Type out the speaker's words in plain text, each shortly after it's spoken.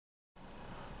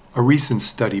A recent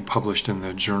study published in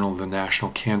the Journal of the National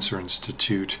Cancer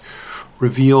Institute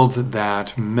revealed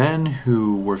that men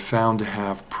who were found to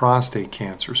have prostate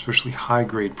cancer, especially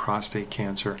high-grade prostate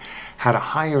cancer, had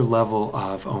a higher level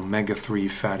of omega-3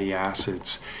 fatty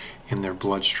acids in their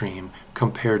bloodstream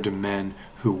compared to men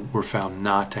who were found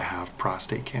not to have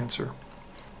prostate cancer.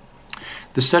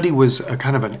 The study was a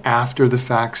kind of an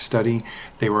after-the-fact study.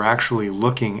 They were actually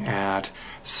looking at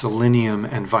selenium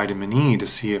and vitamin E to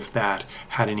see if that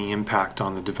had any impact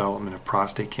on the development of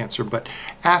prostate cancer. But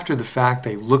after the fact,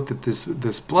 they looked at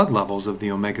this blood levels of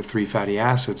the omega-3 fatty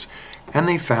acids, and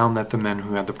they found that the men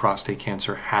who had the prostate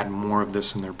cancer had more of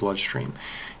this in their bloodstream.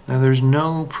 Now, there's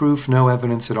no proof, no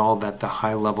evidence at all that the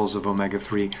high levels of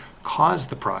omega-3 caused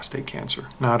the prostate cancer.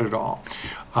 Not at all.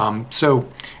 So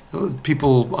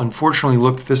people unfortunately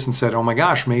looked at this and said, oh my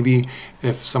gosh, maybe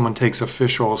if someone takes a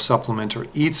fish oil supplement or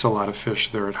eats a lot of fish,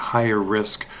 they're at higher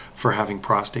risk for having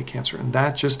prostate cancer. And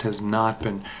that just has not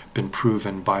been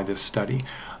proven by this study.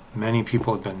 Many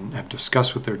people have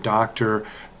discussed with their doctor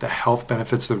the health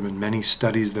benefits. There have been many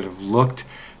studies that have looked,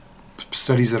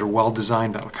 studies that are well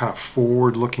designed, that are kind of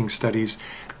forward-looking studies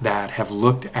that have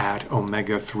looked at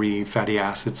omega-3 fatty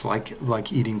acids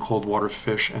like eating cold water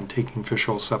fish and taking fish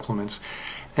oil supplements,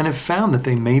 and have found that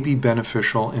they may be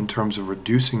beneficial in terms of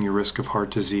reducing your risk of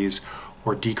heart disease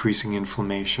or decreasing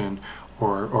inflammation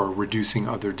or reducing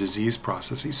other disease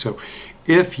processes. So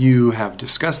if you have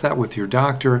discussed that with your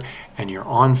doctor and you're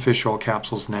on fish oil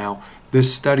capsules now,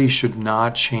 this study should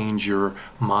not change your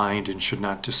mind and should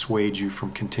not dissuade you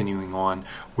from continuing on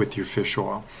with your fish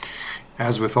oil.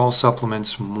 As with all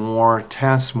supplements, more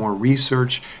tests, more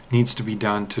research needs to be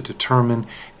done to determine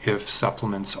if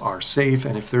supplements are safe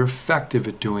and if they're effective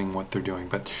at doing what they're doing.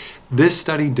 But this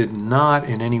study did not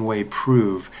in any way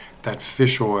prove that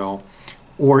fish oil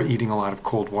or eating a lot of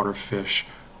cold water fish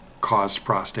caused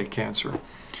prostate cancer.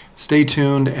 Stay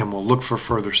tuned and we'll look for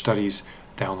further studies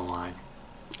down the line.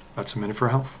 That's a Minute for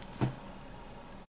Health.